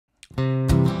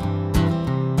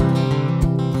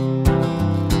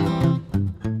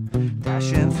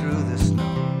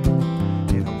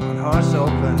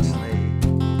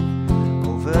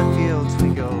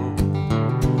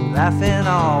riding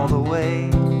all the way.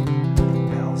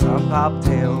 Bells on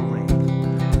bobtail ring,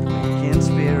 making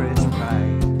spirits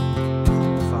bright.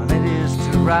 Fun it is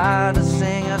to ride and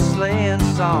sing a sleighing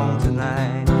song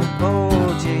tonight.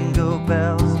 Oh, jingle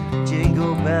bells,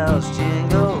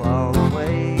 jingle all the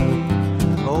way.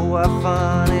 Oh, what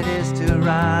fun it is to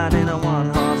ride in a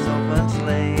one-horse open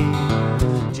sleigh.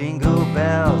 Jingle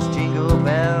bells, jingle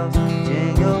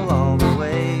all the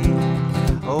way.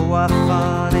 Oh, what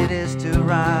fun it is to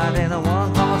ride in a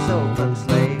one-horse open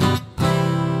sleigh.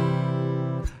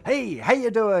 Hey, how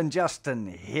you doing? Justin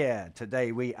here.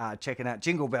 Today we are checking out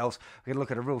Jingle Bells. We're going to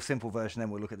look at a real simple version, then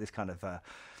we'll look at this kind of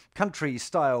country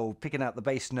style, picking out the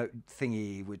bass note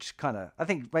thingy, which kind of, I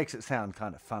think, makes it sound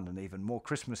kind of fun and even more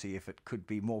Christmassy, if it could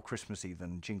be more Christmassy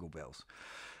than Jingle Bells.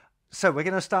 So we're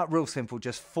going to start real simple,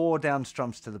 just 4 down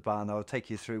strums to the bar, and I'll take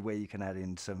you through where you can add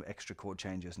in some extra chord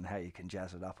changes and how you can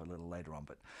jazz it up a little later on.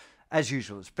 But as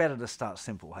usual, it's better to start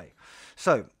simple, hey?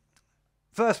 So,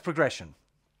 first progression.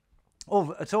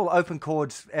 It's all open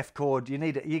chords, F chord. You're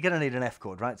going to need an F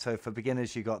chord, right? So for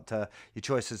beginners, you got your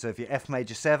choices of your F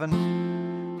major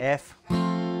 7, F,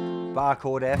 bar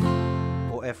chord F,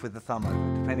 or F with the thumb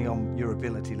over. Depending on your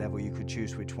ability level, you could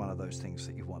choose which one of those things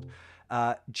that you want.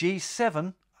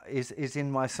 G7 is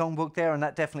in my songbook there, and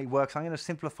that definitely works. I'm going to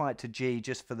simplify it to G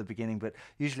just for the beginning, but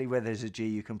usually where there's a G,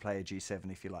 you can play a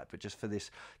G7 if you like. But just for this,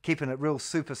 keeping it real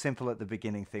super simple at the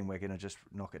beginning thing, we're going to just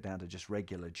knock it down to just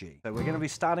regular G. So we're going to be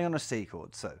starting on a C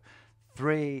chord. So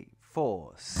 3,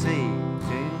 4, C,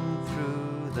 ding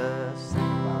through the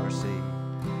second bar of C,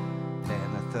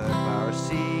 then a third bar of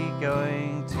C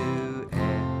going to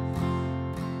F,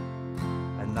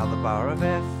 another bar of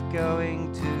F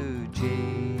going to G,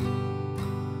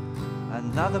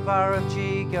 another bar of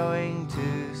G going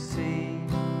to C,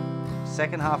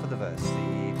 second half of the verse, C,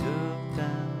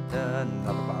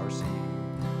 another bar of C,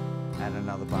 and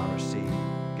another bar of C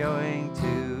going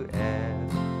to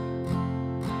F,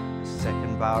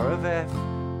 second bar of F,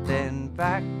 then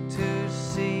back to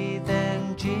C,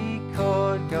 then G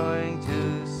chord going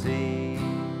to C.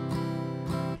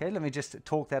 Okay, let me just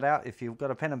talk that out. If you've got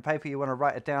a pen and paper, you want to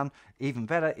write it down, even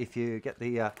better if you get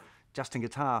the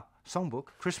JustinGuitar songbook,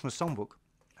 Christmas songbook.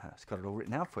 It's got it all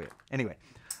written out for you. Anyway,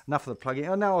 enough of the plugging.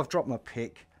 Oh, now I've dropped my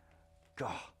pick.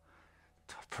 God,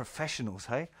 professionals,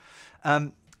 hey?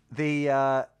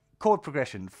 The chord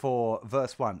progression for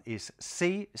verse 1 is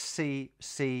C, C,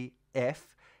 C,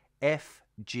 F, F,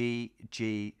 G,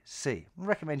 G, C. I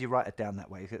recommend you write it down that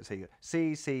way. So you go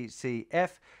C, C, C,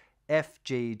 F, F,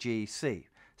 G, G, C.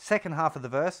 Second half of the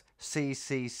verse, C,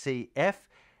 C, C, F,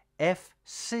 F,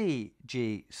 C,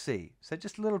 G, C. So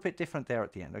just a little bit different there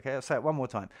at the end. Okay, I'll say it one more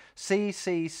time. C,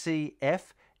 C, C,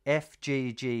 F, F,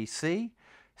 G, G, C.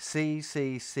 C,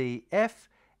 C, C, F,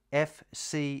 F,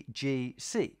 C, G,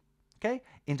 C. Okay,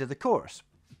 into the chorus.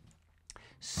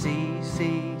 C,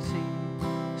 C, C,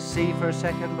 C for a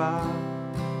second bar,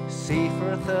 C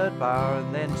for a third bar,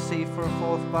 and then C for a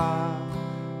fourth bar,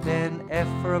 then F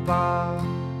for a bar,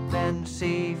 then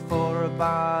C for a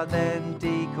bar, then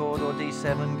D chord or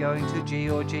D7 going to G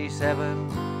or G7,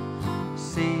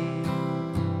 C,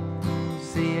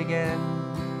 C again,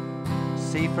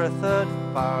 C for a third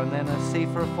bar, and then a C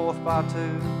for a fourth bar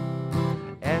too,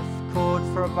 F chord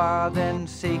for a bar, then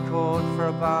C chord for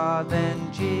a bar,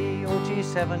 then G or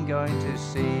G7 going to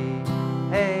C.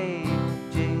 Hey,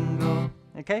 jingle.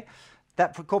 Okay,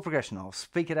 that chord progression, I'll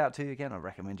speak it out to you again. I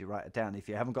recommend you write it down if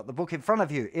you haven't got the book in front of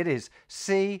you. It is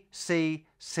C, C,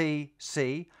 C,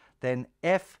 C, then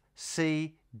F,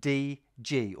 C, D,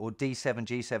 G, or D7,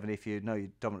 G7 if you know your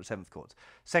dominant 7th chords.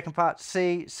 Second part,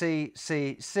 C, C,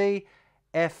 C, C,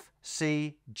 F,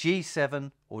 C,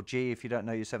 G7, or G if you don't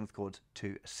know your 7th chords,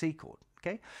 to C chord.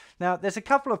 Okay. Now, there's a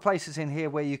couple of places in here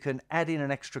where you can add in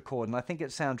an extra chord, and I think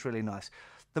it sounds really nice.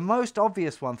 The most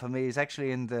obvious one for me is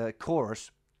actually in the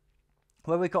chorus,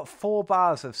 where we've got 4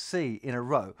 bars of C in a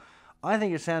row. I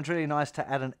think it sounds really nice to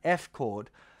add an F chord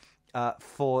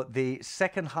for the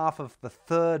second half of the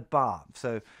third bar.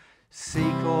 So C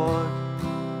chord,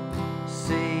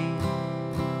 C,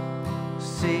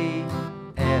 C,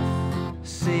 F,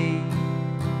 C,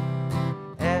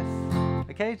 F.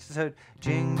 Okay, so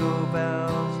jingle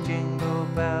bells, jingle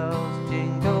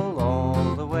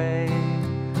all the way.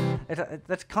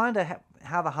 That's kind of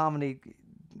how the harmony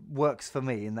works for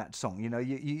me in that song. You know,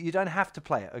 you don't have to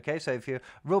play it, okay? So if you're a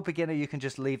real beginner, you can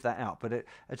just leave that out. But it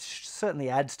certainly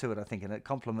adds to it, I think, and it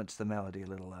complements the melody a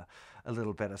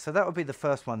little better. So that would be the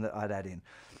first one that I'd add in.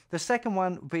 The second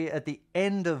one would be at the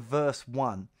end of verse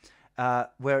 1.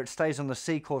 where it stays on the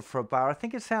C chord for a bar. I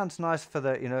think it sounds nice for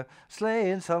the, you know,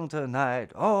 sleighing song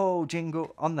tonight, oh,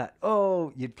 jingle, on that,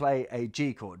 oh, you'd play a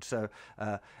G chord. So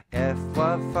F,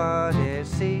 what fun is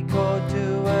C chord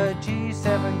to a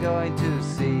G7 going to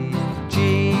C,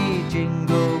 G,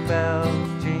 jingle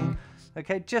bells, jing.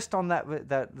 Okay, just on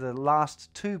the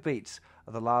last 2 beats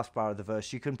of the last bar of the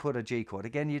verse, you can put a G chord.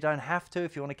 Again, you don't have to.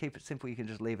 If you want to keep it simple, you can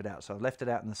just leave it out. So I've left it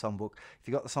out in the songbook. If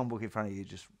you've got the songbook in front of you, you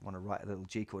just want to write a little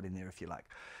G chord in there if you like.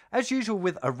 As usual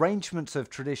with arrangements of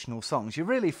traditional songs, you're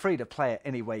really free to play it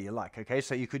any way you like, okay?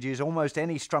 So you could use almost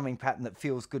any strumming pattern that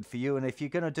feels good for you, and if you're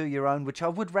going to do your own, which I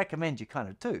would recommend you kind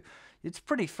of do, it's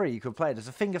pretty free. You could play it as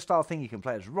a fingerstyle thing, you can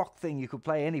play it as a rock thing, you could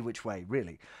play any which way,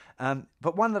 really.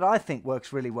 But one that I think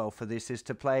works really well for this is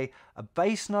to play a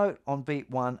bass note on beat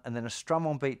 1, and then a strum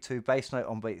on beat 2, bass note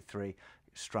on beat 3,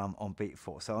 strum on beat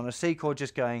 4. So on a C chord,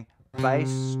 just going bass,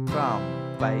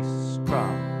 strum, bass,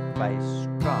 strum, bass,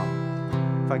 strum.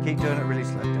 If I keep doing it really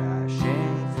slow,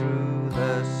 dashing through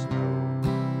the snow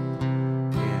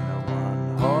in a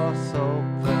one-horse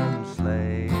open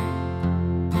sleigh,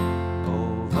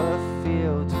 over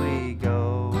fields we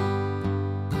go,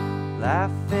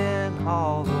 laughing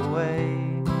all the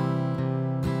way,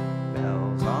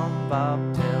 bells on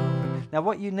bobtail. Now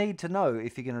what you need to know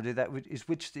if you're going to do that is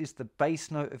which is the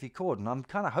bass note of your chord, and I'm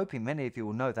kind of hoping many of you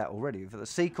will know that already. For the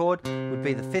C chord would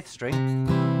be the 5th string,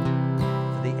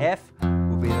 for the F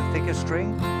be the thicker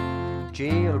string, G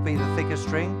it'll be the thicker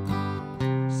string,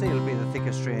 C it'll be the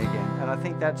thicker string again, and I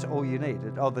think that's all you need.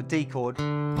 Oh, the D chord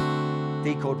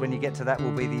when you get to that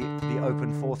will be the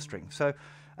open 4th string. So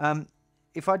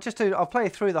if I just do, I'll play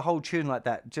through the whole tune like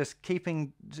that, just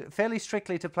keeping fairly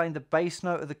strictly to playing the bass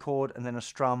note of the chord and then a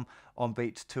strum on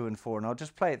beats 2 and 4, and I'll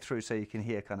just play it through so you can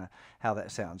hear kind of how that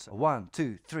sounds. 1,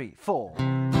 2, 3, 4.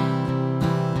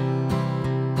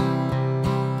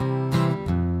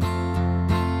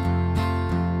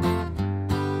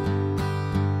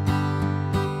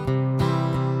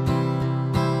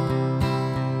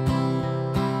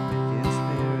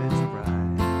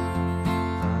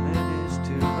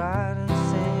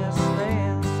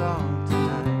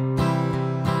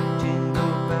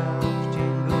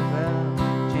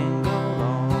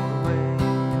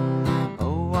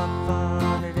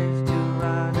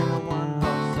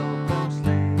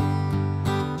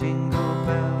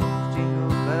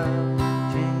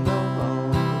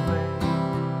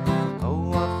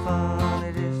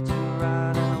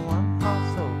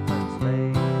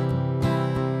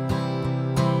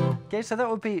 So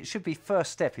that should be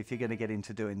first step if you're going to get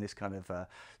into doing this kind of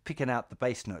picking out the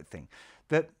bass note thing.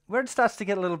 But where it starts to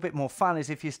get a little bit more fun is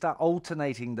if you start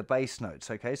alternating the bass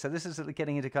notes, okay? So this is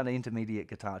getting into kind of intermediate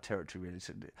guitar territory, really.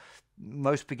 So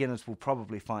most beginners will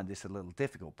probably find this a little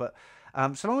difficult. But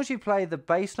so long as you play the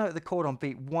bass note of the chord on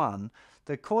beat 1,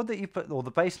 the chord that you put, or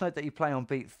the bass note that you play on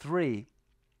beat 3,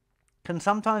 can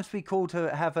sometimes be called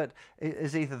to have it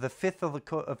as either the 5th of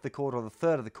the chord or the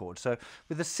 3rd of the chord. So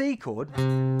with the C chord,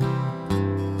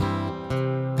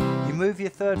 you move your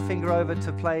 3rd finger over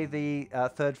to play the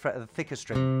 3rd fret of the thicker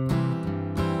string.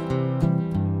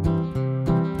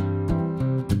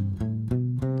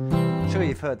 I'm sure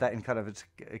you've heard that in kind of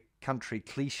a country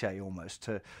cliche almost,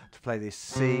 to play this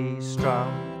C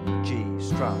strum, G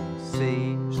strum,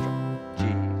 C strum, G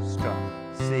strum,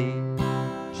 C,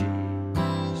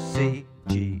 C,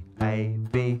 G, A,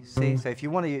 B, C. So if you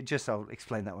want to I'll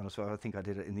explain that one as well. I think I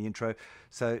did it in the intro.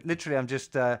 So literally I'm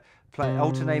just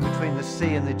alternating between the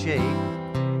C and the G.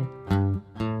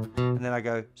 And then I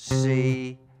go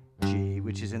C, G,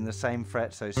 which is in the same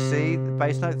fret. So C, the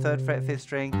bass note, 3rd fret, 5th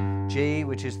string. G,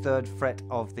 which is 3rd fret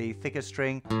of the thicker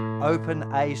string.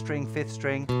 Open A string, 5th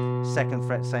string. 2nd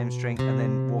fret, same string. And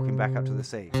then walking back up to the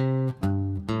C.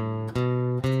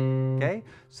 Okay,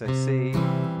 so C.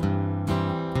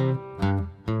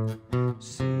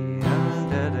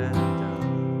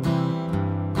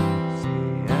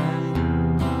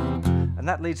 And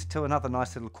that leads to another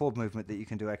nice little chord movement that you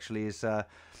can do actually is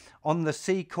on the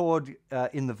C chord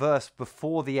in the verse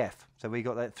before the F. So we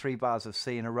got that 3 bars of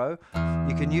C in a row.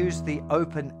 You can use the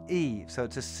open E. So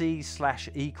it's a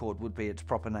C/E chord would be its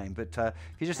proper name. But if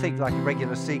you just think like a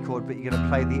regular C chord, but you're going to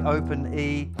play the open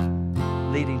E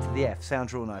leading to the F.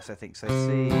 Sounds real nice, I think. So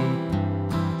C,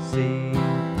 C,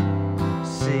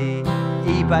 C,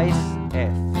 E bass,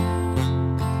 F.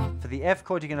 For the F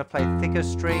chord, you're going to play thicker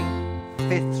string,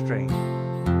 5th string.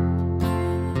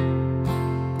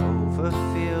 Over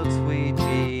fields we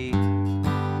G.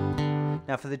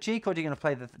 Now for the G chord, you're going to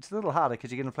play it's a little harder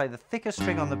because you're going to play the thicker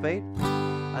string on the beat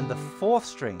and the 4th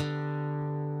string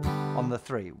on the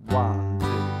 3. 1, 2,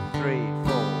 3,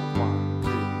 4. 1,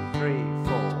 2, 3,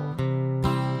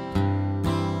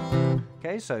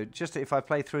 Okay, so just if I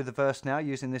play through the verse now,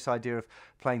 using this idea of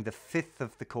playing the fifth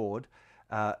of the chord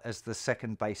as the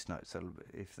second bass note. So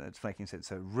if that's making sense.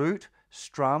 So root,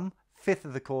 strum, fifth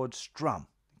of the chord, strum.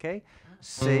 Okay,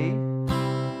 C,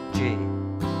 G,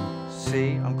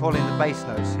 C. I'm calling the bass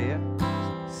notes here.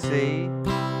 C,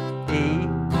 E,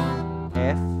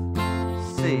 F,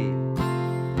 C,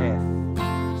 F,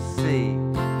 C,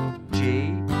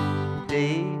 G,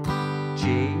 D,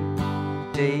 G,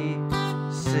 D,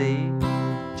 C,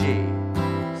 G,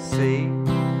 C,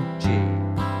 G,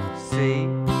 C,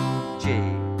 G,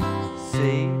 C,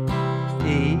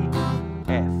 E,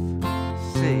 F,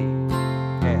 C,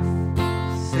 F,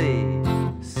 C,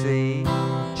 C,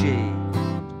 G,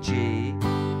 G,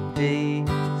 D,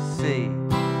 C,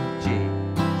 G.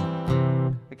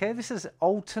 Okay, this is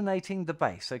alternating the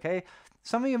bass, okay?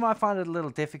 Some of you might find it a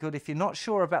little difficult if you're not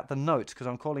sure about the notes, because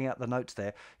I'm calling out the notes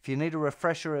there. If you need a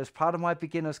refresher as part of my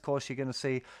beginner's course, you're going to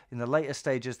see in the later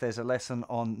stages there's a lesson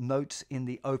on notes in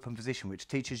the open position, which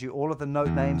teaches you all of the note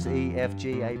names, E, F,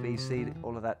 G, A, B, C,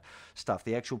 all of that stuff.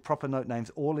 The actual proper note names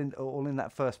all in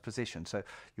that first position. So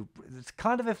it's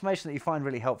kind of information that you find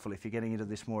really helpful if you're getting into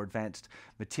this more advanced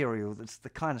material. That's the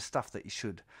kind of stuff that you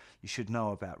should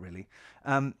know about, really.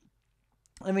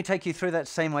 Let me take you through that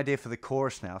same idea for the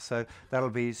chorus now. So that'll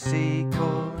be C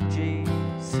chord, G,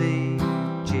 C,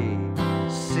 G,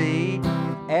 C,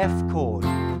 F chord.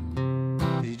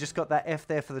 You just got that F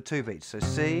there for the 2 beats. So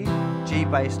C, G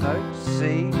bass note,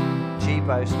 C, G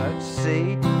bass note,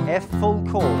 C, F full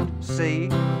chord, C,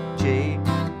 G,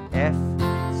 F,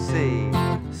 C,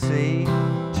 C,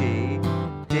 G,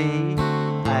 D,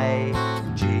 A,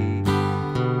 G.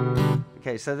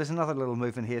 Okay, so there's another little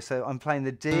movement here. So I'm playing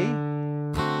the D,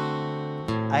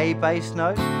 A bass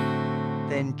note,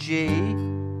 then G,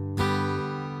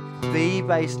 B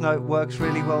bass note works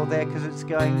really well there because it's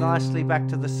going nicely back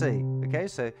to the C. Okay,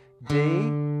 so D,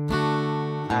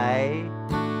 A,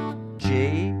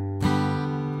 G,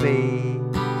 B,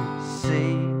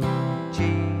 C,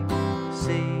 G,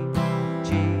 C,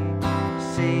 G,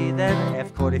 C, then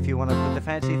F chord if you want to put the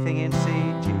fancy thing in, C,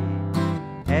 G,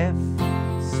 F,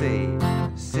 C,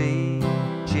 C,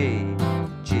 G,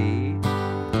 G.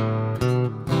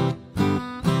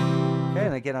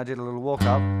 And again, I did a little walk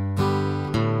up.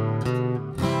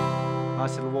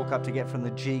 Nice little walk up to get from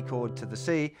the G chord to the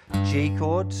C. G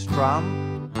chord,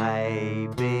 strum, A,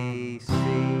 B, C.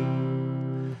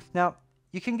 Now,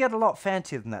 you can get a lot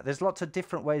fancier than that. There's lots of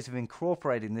different ways of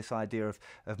incorporating this idea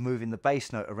of moving the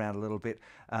bass note around a little bit.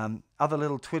 Other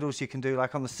little twiddles you can do,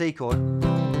 like on the C chord.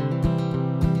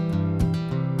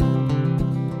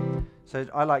 So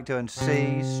I like doing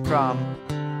C, strum,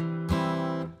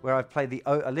 where I play the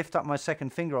O, I lift up my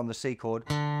second finger on the C chord,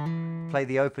 play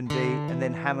the open D, and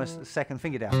then hammer the second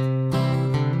finger down.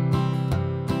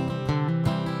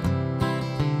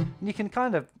 And you can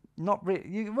kind of not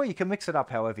really, well, you can mix it up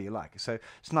however you like. So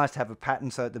it's nice to have a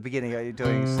pattern. So at the beginning you're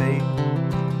doing C,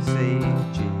 C,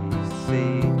 G,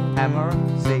 C, hammer,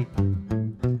 C.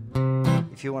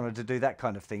 If you wanted to do that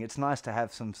kind of thing, it's nice to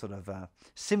have some sort of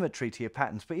symmetry to your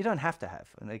patterns, but you don't have to have.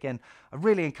 And again, I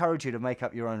really encourage you to make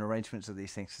up your own arrangements of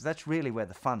these things, because that's really where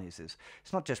the fun is. It's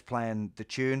not just playing the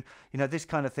tune. You know, this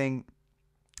kind of thing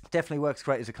definitely works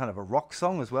great as a kind of a rock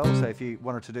song as well. So if you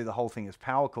wanted to do the whole thing as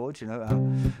power chords, you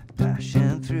know,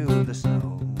 dashing through the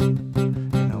snow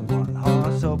in a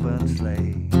one-horse open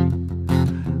sleigh,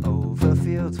 over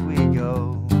fields we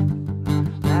go,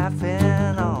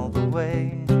 laughing all the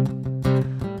way.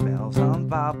 On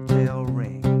bobtail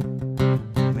ring,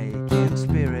 making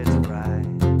spirits bright.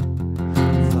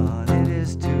 Fun it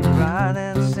is to ride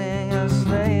and sing a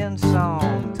sleighing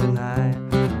song tonight.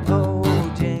 Oh,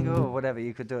 jingle, whatever.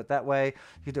 You could do it that way.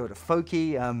 You could do it a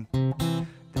folky,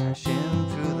 dashing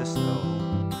through the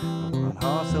snow, on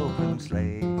horse open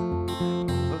sleigh,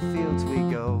 over fields we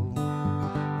go,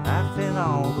 laughing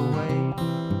all the way.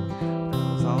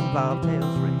 Bells on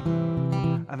bobtails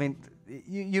ring. I mean,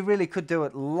 you really could do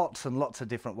it lots and lots of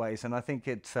different ways, and I think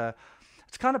it's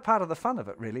kind of part of the fun of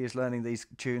it, really, is learning these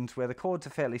tunes where the chords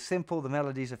are fairly simple, the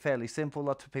melodies are fairly simple,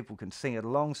 lots of people can sing it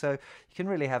along, so you can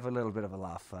really have a little bit of a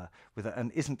laugh with it.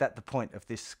 And isn't that the point of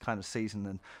this kind of season,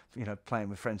 and, you know, playing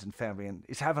with friends and family, and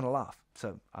is having a laugh?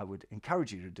 So I would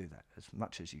encourage you to do that as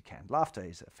much as you can. Laughter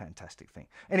is a fantastic thing.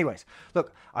 Anyways,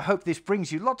 look, I hope this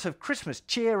brings you lots of Christmas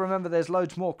cheer. Remember, there's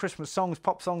loads more Christmas songs,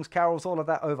 pop songs, carols, all of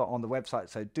that over on the website,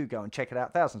 so do go and check it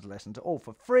out. Thousands of lessons, all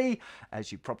for free,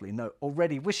 as you probably know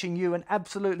already. Wishing you an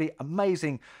absolutely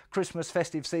amazing Christmas,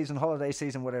 festive season, holiday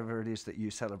season, whatever it is that you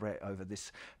celebrate over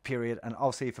this period, and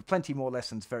I'll see you for plenty more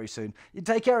lessons very soon. You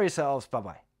take care of yourselves.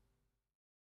 Bye-bye.